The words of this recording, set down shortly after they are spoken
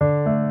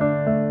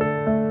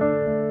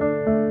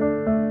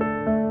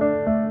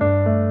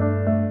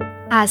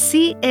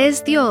Así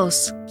es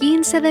Dios,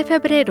 15 de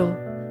febrero,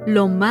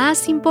 lo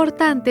más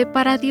importante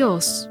para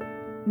Dios.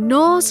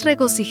 No os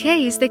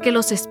regocijéis de que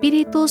los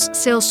espíritus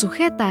se os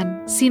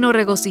sujetan, sino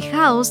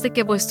regocijaos de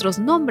que vuestros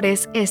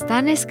nombres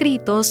están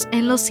escritos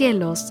en los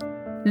cielos.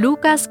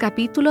 Lucas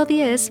capítulo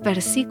 10,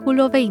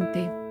 versículo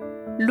 20.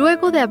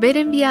 Luego de haber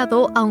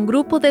enviado a un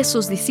grupo de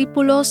sus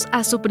discípulos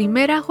a su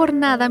primera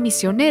jornada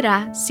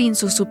misionera sin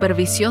su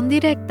supervisión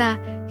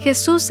directa,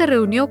 Jesús se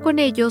reunió con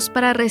ellos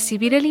para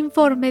recibir el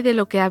informe de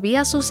lo que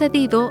había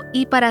sucedido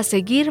y para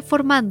seguir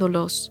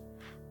formándolos.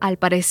 Al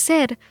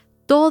parecer,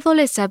 todo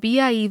les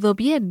había ido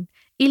bien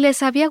y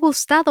les había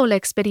gustado la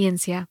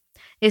experiencia.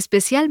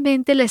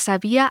 Especialmente les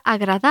había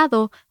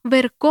agradado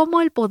ver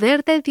cómo el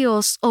poder de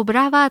Dios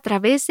obraba a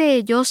través de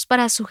ellos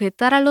para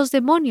sujetar a los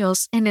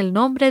demonios en el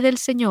nombre del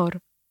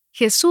Señor.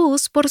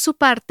 Jesús, por su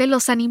parte,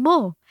 los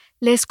animó.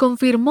 Les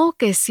confirmó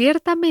que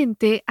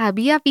ciertamente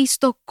había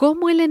visto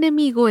cómo el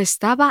enemigo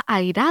estaba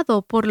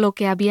airado por lo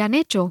que habían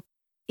hecho,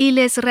 y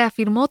les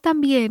reafirmó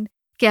también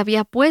que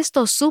había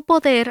puesto su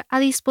poder a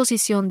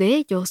disposición de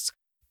ellos,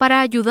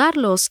 para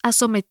ayudarlos a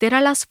someter a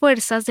las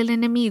fuerzas del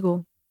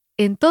enemigo.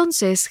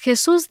 Entonces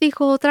Jesús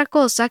dijo otra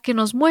cosa que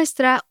nos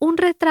muestra un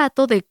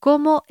retrato de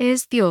cómo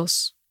es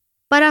Dios.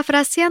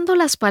 Parafraseando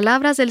las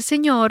palabras del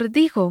Señor,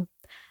 dijo: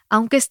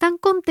 aunque están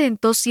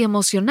contentos y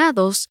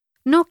emocionados,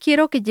 no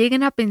quiero que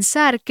lleguen a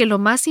pensar que lo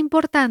más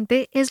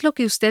importante es lo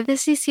que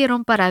ustedes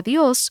hicieron para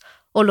Dios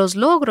o los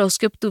logros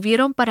que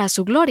obtuvieron para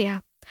su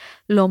gloria.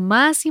 Lo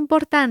más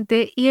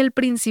importante y el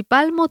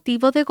principal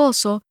motivo de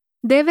gozo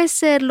debe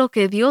ser lo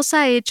que Dios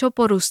ha hecho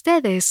por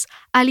ustedes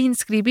al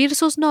inscribir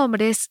sus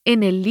nombres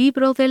en el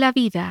libro de la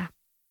vida.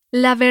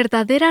 La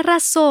verdadera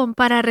razón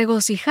para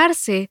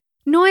regocijarse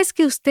no es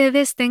que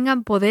ustedes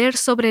tengan poder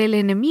sobre el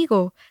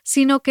enemigo,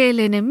 sino que el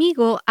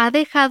enemigo ha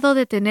dejado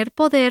de tener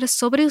poder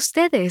sobre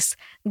ustedes,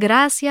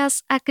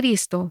 gracias a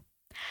Cristo.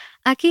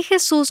 Aquí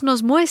Jesús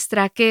nos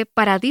muestra que,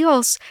 para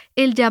Dios,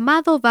 el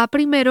llamado va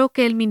primero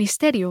que el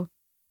ministerio.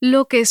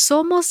 Lo que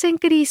somos en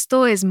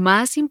Cristo es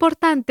más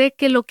importante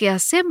que lo que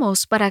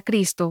hacemos para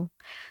Cristo.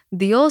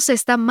 Dios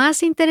está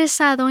más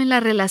interesado en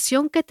la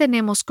relación que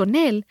tenemos con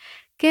Él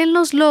que en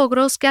los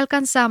logros que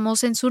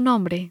alcanzamos en su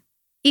nombre.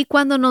 Y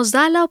cuando nos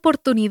da la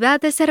oportunidad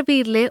de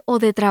servirle o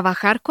de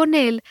trabajar con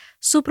Él,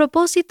 su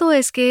propósito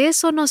es que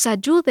eso nos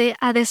ayude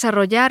a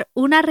desarrollar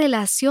una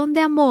relación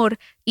de amor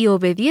y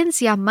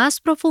obediencia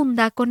más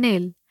profunda con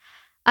Él.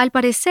 Al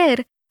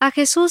parecer, a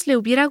Jesús le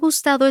hubiera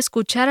gustado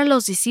escuchar a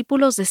los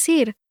discípulos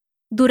decir: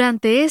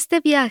 durante este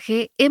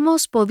viaje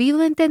hemos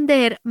podido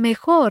entender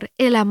mejor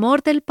el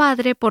amor del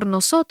Padre por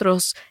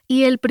nosotros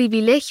y el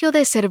privilegio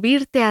de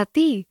servirte a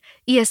ti,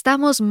 y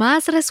estamos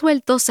más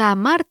resueltos a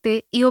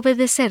amarte y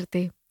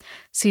obedecerte.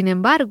 Sin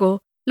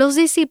embargo, los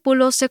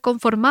discípulos se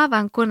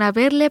conformaban con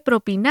haberle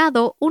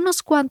propinado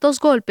unos cuantos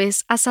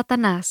golpes a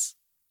Satanás.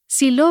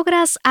 Si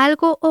logras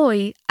algo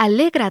hoy,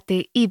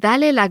 alégrate y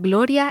dale la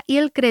gloria y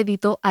el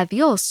crédito a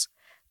Dios.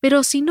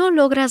 Pero si no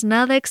logras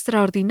nada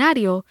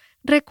extraordinario,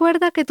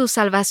 recuerda que tu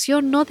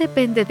salvación no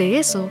depende de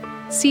eso,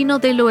 sino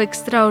de lo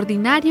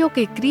extraordinario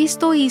que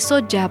Cristo hizo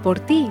ya por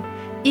ti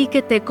y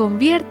que te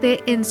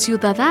convierte en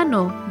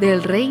ciudadano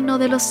del reino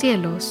de los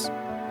cielos.